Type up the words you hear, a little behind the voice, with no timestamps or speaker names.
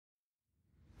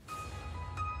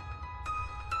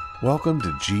Welcome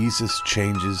to Jesus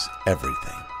Changes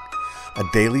Everything, a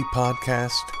daily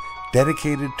podcast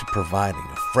dedicated to providing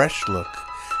a fresh look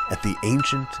at the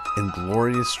ancient and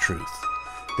glorious truth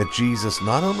that Jesus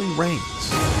not only reigns,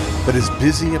 but is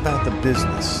busy about the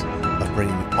business of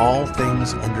bringing all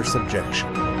things under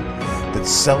subjection, that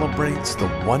celebrates the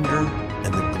wonder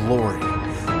and the glory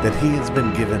that he has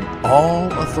been given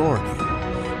all authority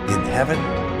in heaven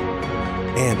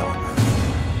and on earth.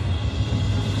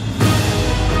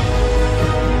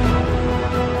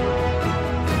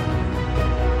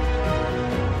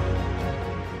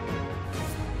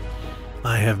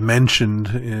 I have mentioned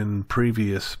in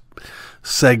previous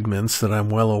segments that I'm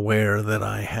well aware that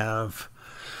I have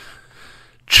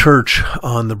church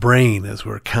on the brain as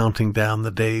we're counting down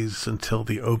the days until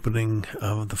the opening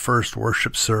of the first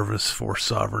worship service for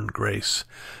Sovereign Grace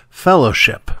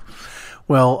Fellowship.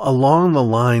 Well, along the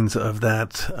lines of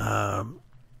that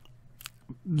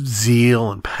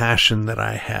zeal and passion that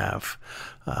I have,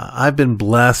 I've been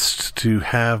blessed to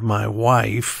have my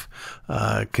wife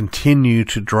continue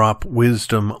to drop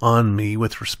wisdom on me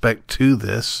with respect to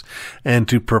this and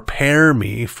to prepare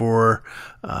me for,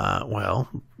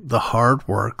 the hard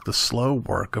work, the slow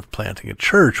work of planting a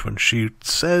church, when she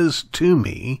says to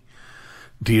me,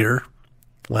 "Dear,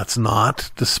 let's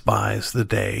not despise the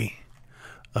day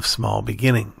of small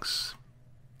beginnings."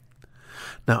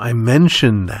 Now, I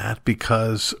mention that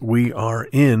because we are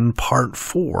in part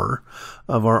 4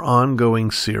 of our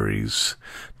ongoing series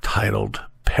titled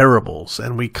Parables,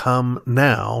 and we come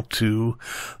now to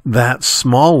that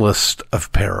smallest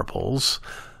of parables,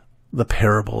 the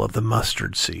parable of the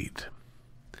mustard seed.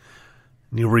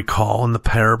 You'll recall in the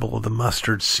parable of the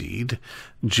mustard seed,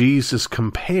 Jesus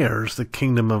compares the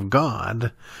kingdom of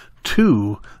God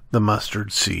to the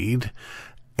mustard seed,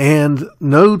 and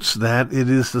notes that it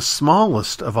is the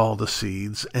smallest of all the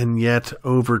seeds, and yet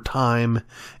over time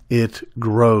it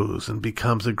grows and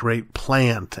becomes a great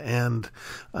plant and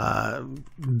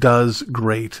does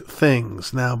great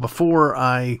things. Now, before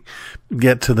I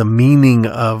get to the meaning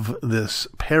of this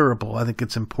parable, I think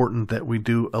it's important that we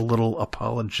do a little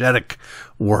apologetic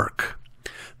work.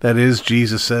 That is,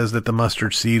 Jesus says that the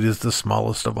mustard seed is the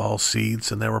smallest of all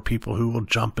seeds, and there were people who will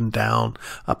jump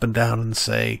up and down and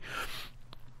say,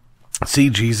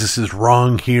 "See, Jesus is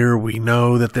wrong here. We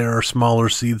know that there are smaller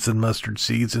seeds than mustard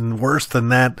seeds." And worse than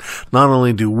that, not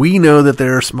only do we know that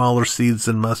there are smaller seeds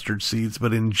than mustard seeds,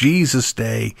 but in Jesus'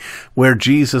 day, where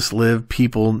Jesus lived,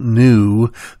 people knew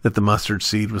that the mustard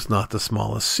seed was not the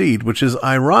smallest seed, which is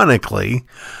ironically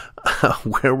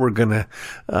where we're going to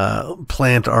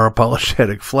plant our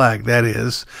apologetic flag. That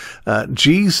is,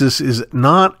 Jesus is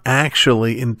not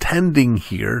actually intending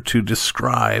here to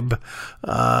describe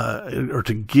or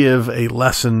to give a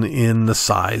lesson in the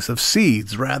size of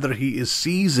seeds. Rather, he is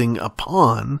seizing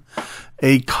upon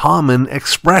a common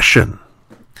expression.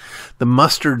 The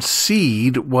mustard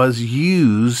seed was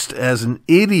used as an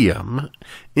idiom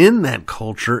in that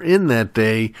culture, in that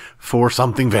day, for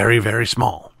something very, very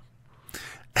small.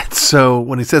 And so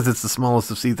when he says it's the smallest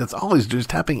of seeds, that's all he's doing, is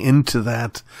tapping into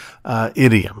that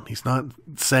idiom. He's not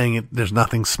saying there's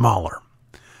nothing smaller.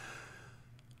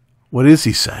 What is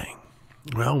he saying?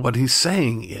 Well, what he's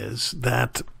saying is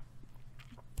that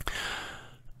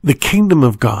the kingdom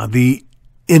of God, the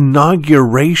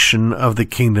inauguration of the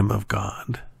kingdom of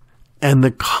God, and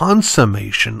the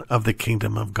consummation of the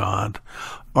kingdom of God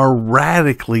are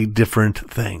radically different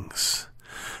things.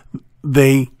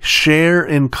 They share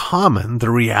in common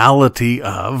the reality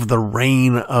of the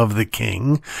reign of the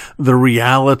king, the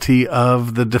reality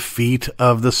of the defeat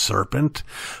of the serpent,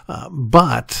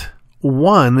 but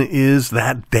one is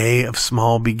that day of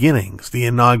small beginnings, the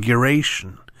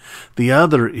inauguration. The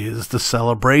other is the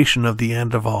celebration of the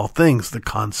end of all things, the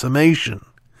consummation.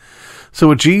 So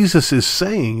what Jesus is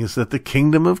saying is that the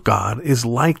kingdom of God is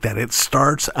like that. It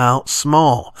starts out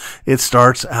small. It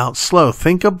starts out slow.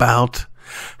 Think about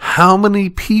how many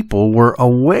people were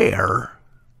aware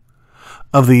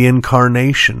of the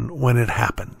incarnation when it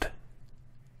happened.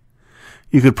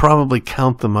 You could probably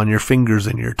count them on your fingers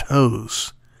and your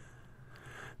toes.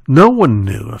 No one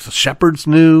knew. The shepherds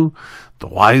knew, the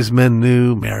wise men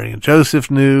knew, Mary and Joseph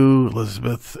knew,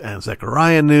 Elizabeth and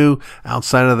Zechariah knew.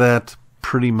 Outside of that,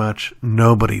 pretty much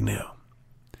nobody knew.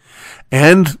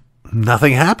 And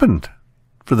nothing happened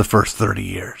for the first 30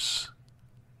 years.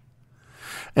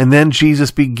 And then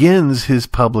Jesus begins his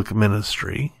public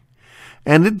ministry,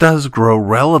 and it does grow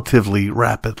relatively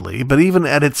rapidly, but even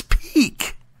at its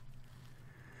peak,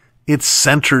 it's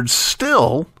centered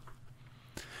still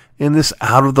in this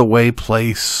out-of-the-way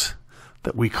place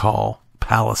that we call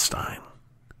Palestine.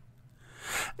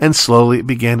 And slowly it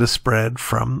began to spread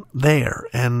from there.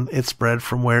 And it spread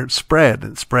from where it spread,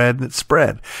 and it spread, and it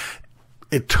spread.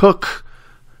 It took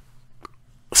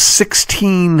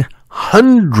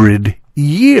 1,600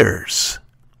 years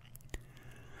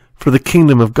for the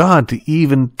kingdom of God to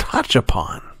even touch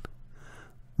upon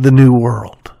the New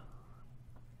World.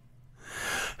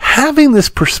 Having this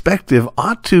perspective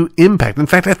ought to impact. In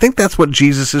fact, I think that's what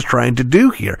Jesus is trying to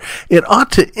do here. It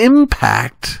ought to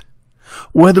impact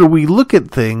whether we look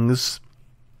at things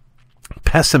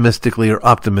pessimistically or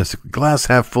optimistically, glass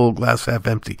half full, glass half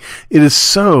empty. It is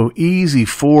so easy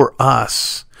for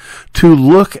us to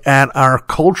look at our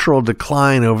cultural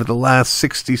decline over the last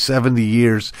 60, 70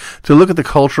 years, to look at the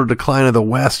cultural decline of the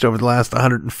West over the last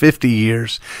 150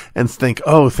 years and think,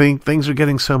 things are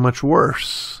getting so much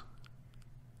worse.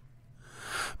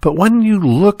 But when you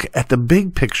look at the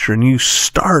big picture and you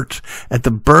start at the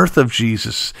birth of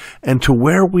Jesus and to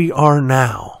where we are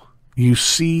now, you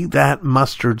see that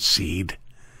mustard seed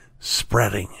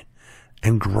spreading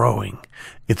and growing,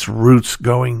 its roots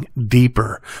going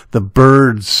deeper, the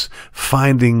birds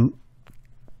finding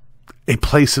a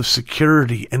place of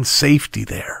security and safety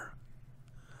there.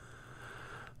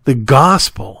 The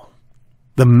gospel,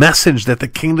 the message that the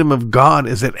kingdom of God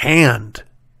is at hand,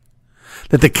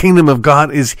 that the kingdom of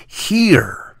God is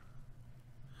here,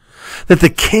 that the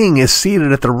king is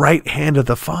seated at the right hand of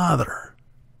the Father,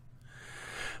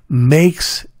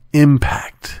 makes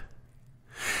impact.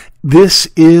 This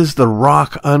is the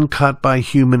rock uncut by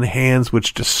human hands,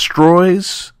 which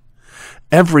destroys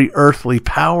every earthly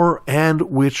power, and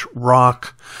which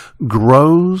rock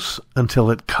grows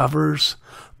until it covers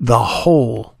the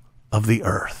whole of the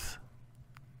earth.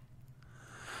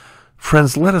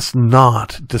 Friends, let us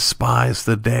not despise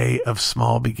the day of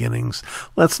small beginnings.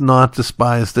 Let's not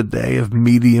despise the day of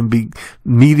medium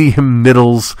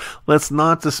middles. Let's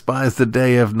not despise the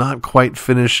day of not quite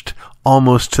finished,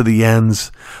 almost to the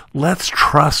ends. Let's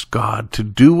trust God to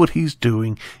do what He's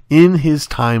doing in His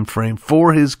time frame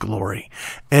for His glory,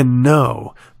 and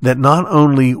know that not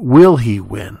only will He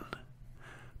win,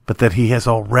 but that He has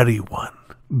already won.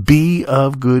 Be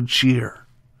of good cheer,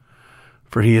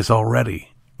 for He has already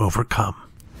overcome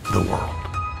the world.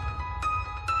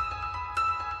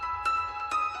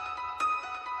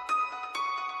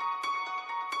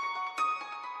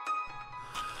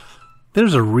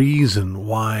 There's a reason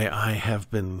why I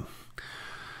have been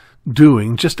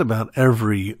doing just about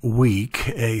every week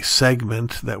a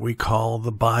segment that we call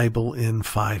the Bible in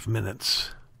 5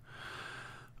 minutes.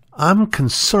 I'm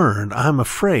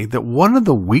afraid that one of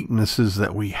the weaknesses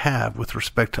that we have with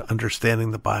respect to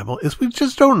understanding the Bible is we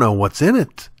just don't know what's in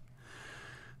it.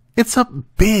 It's a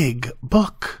big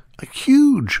book, a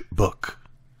huge book.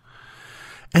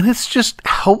 And it's just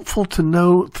helpful to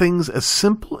know things as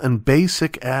simple and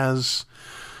basic as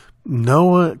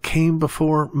Noah came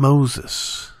before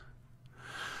Moses.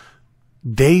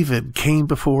 David came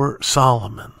before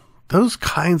Solomon. Those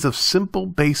kinds of simple,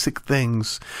 basic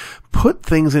things put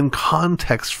things in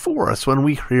context for us when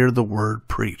we hear the word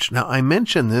preached. Now, I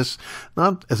mention this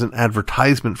not as an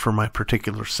advertisement for my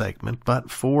particular segment, but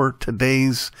for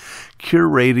today's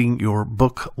Curating Your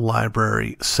Book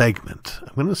Library segment.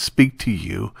 I'm going to speak to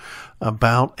you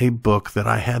about a book that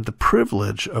I had the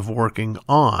privilege of working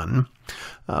on,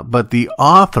 but the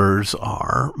authors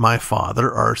are my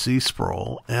father, R.C.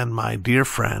 Sproul, and my dear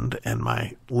friend and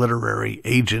my literary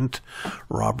agent,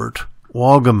 Robert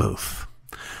Wolgemuth.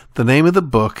 The name of the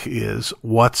book is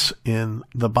What's in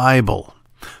the Bible?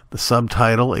 The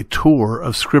subtitle, A Tour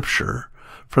of Scripture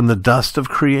from the Dust of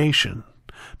Creation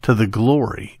to the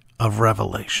Glory of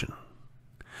Revelation.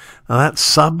 Now, that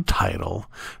subtitle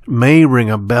may ring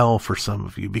a bell for some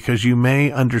of you because you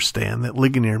may understand that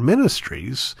Ligonier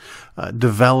Ministries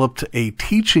developed a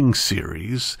teaching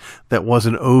series that was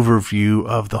an overview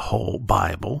of the whole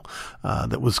Bible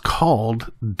that was called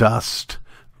Dust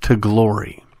to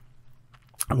Glory.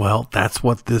 Well, that's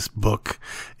what this book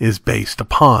is based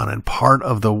upon, and part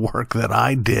of the work that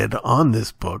I did on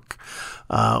this book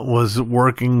was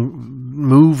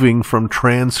moving from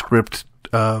transcript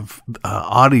of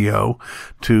audio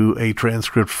to a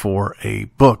transcript for a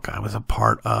book. I was a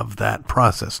part of that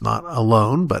process, not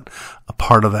alone, but a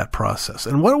part of that process.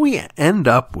 And what we end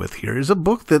up with here is a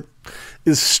book that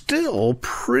is still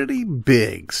pretty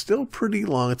big, still pretty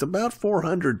long. It's about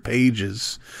 400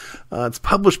 pages. It's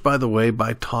published, by the way,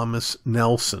 by Thomas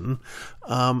Nelson.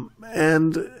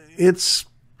 And it's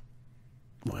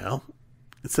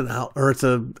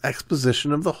an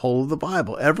exposition of the whole of the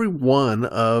Bible. Every one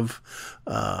of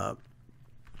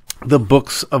the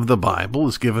books of the Bible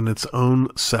is given its own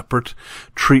separate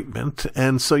treatment.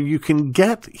 And so you can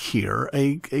get here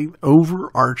a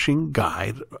overarching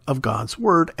guide of God's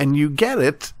Word, and you get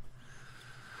it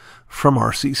from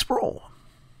R.C. Sproul.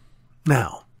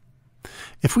 Now,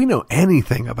 if we know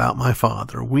anything about my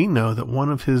father, we know that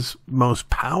one of his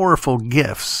most powerful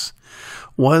gifts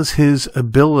was his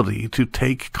ability to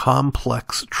take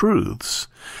complex truths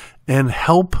and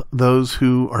help those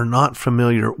who are not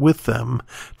familiar with them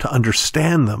to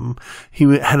understand them. He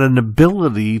had an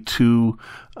ability to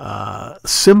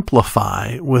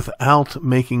simplify without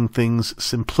making things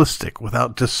simplistic,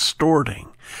 without distorting.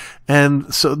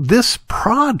 And so this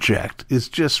project is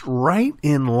just right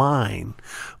in line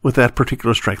with that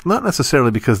particular strength. Not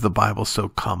necessarily because the Bible's so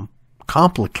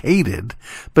complicated,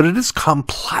 but it is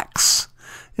complex.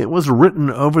 It was written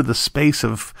over the space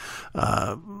of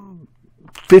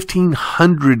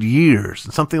 1,500 years,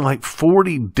 and something like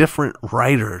 40 different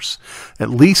writers, at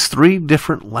least 3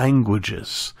 different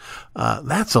languages.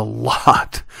 That's a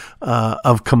lot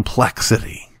of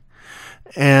complexity.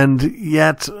 And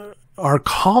yet our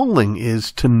calling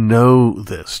is to know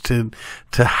this, to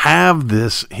have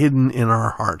this hidden in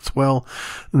our hearts. Well,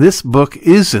 this book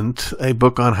isn't a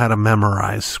book on how to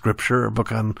memorize Scripture, a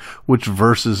book on which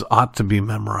verses ought to be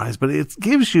memorized, but it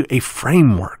gives you a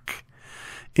framework.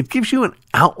 It gives you an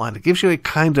outline. It gives you a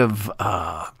kind of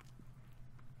a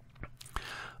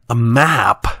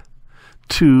map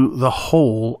to the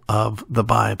whole of the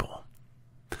Bible.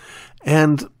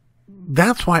 And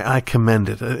that's why I commend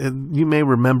it. You may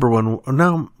remember we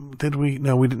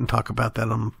didn't talk about that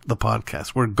on the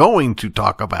podcast. We're going to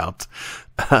talk about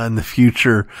in the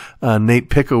future Nate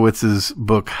Pickowitz's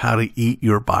book, How to Eat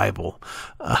Your Bible.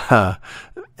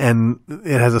 And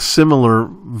it has a similar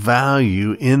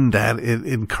value in that it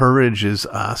encourages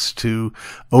us to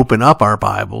open up our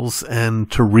Bibles and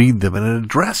to read them. And it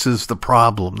addresses the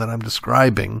problem that I'm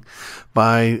describing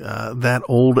by that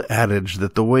old adage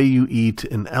that the way you eat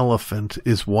an elephant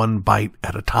is one bite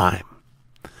at a time.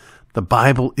 The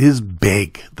Bible is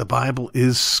big. The Bible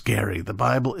is scary. The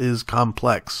Bible is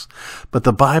complex. But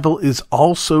the Bible is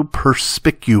also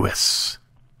perspicuous.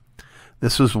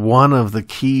 This was one of the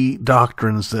key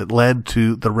doctrines that led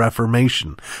to the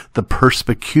Reformation, the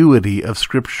perspicuity of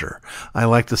Scripture. I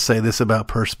like to say this about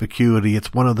perspicuity.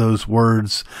 It's one of those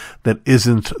words that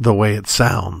isn't the way it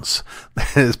sounds.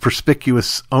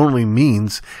 Perspicuous only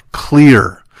means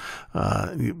clear.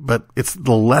 But it's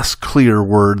the less clear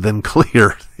word than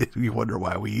clear. You wonder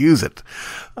why we use it.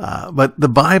 But the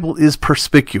Bible is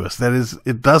perspicuous. That is,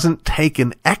 it doesn't take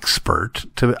an expert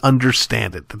to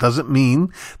understand it. That doesn't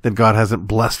mean that God hasn't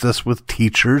blessed us with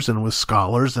teachers and with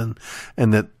scholars and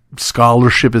that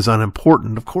scholarship is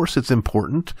unimportant. Of course it's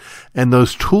important, and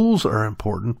those tools are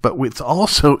important, but it's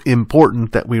also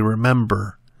important that we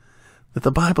remember that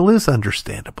the Bible is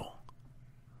understandable.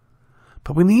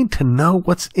 But we need to know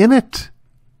what's in it.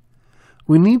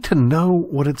 We need to know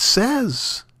what it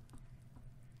says.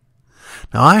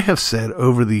 Now, I have said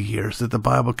over the years that the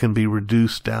Bible can be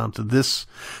reduced down to this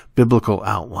biblical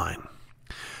outline.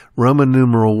 Roman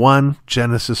numeral 1,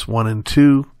 Genesis 1 and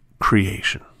 2,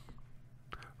 creation.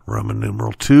 Roman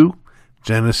numeral 2,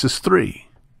 Genesis 3,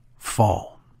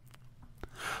 fall.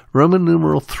 Roman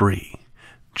numeral 3,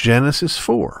 Genesis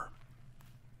 4,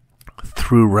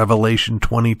 through Revelation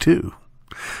 22.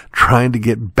 Trying to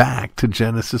get back to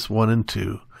Genesis 1 and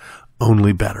 2,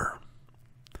 only better.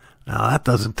 Now, that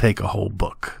doesn't take a whole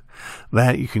book.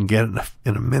 That you can get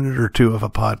in a minute or two of a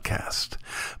podcast.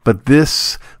 But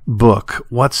this book,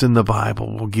 What's in the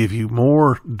Bible, will give you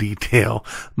more detail,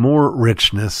 more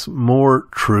richness, more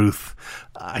truth.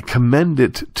 I commend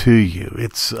it to you.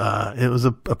 It was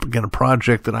a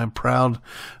project that I'm proud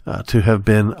to have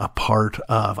been a part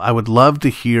of. I would love to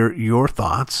hear your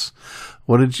thoughts.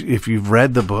 If you've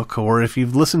read the book or if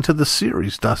you've listened to the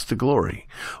series, Dust to Glory,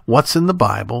 What's in the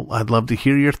Bible? I'd love to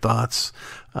hear your thoughts.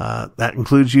 That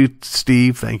includes you,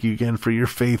 Steve. Thank you again for your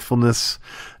faithfulness,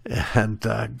 and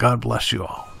God bless you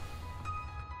all.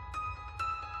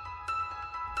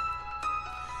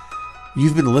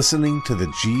 You've been listening to the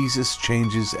Jesus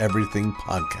Changes Everything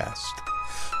podcast,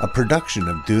 a production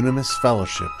of Dunamis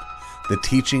Fellowship, the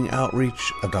teaching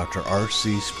outreach of Dr.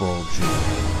 R.C. Sproul Jr.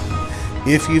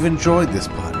 If you've enjoyed this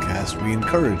podcast, we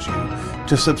encourage you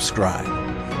to subscribe,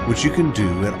 which you can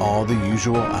do at all the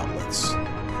usual outlets,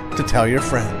 to tell your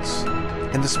friends,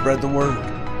 and to spread the word.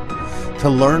 To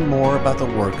learn more about the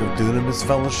work of Dunamis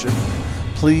Fellowship,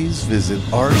 please visit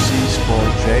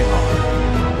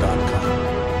rcsproulJR.com.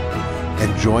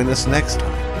 And join us next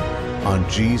time on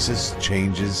Jesus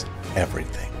Changes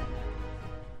Everything.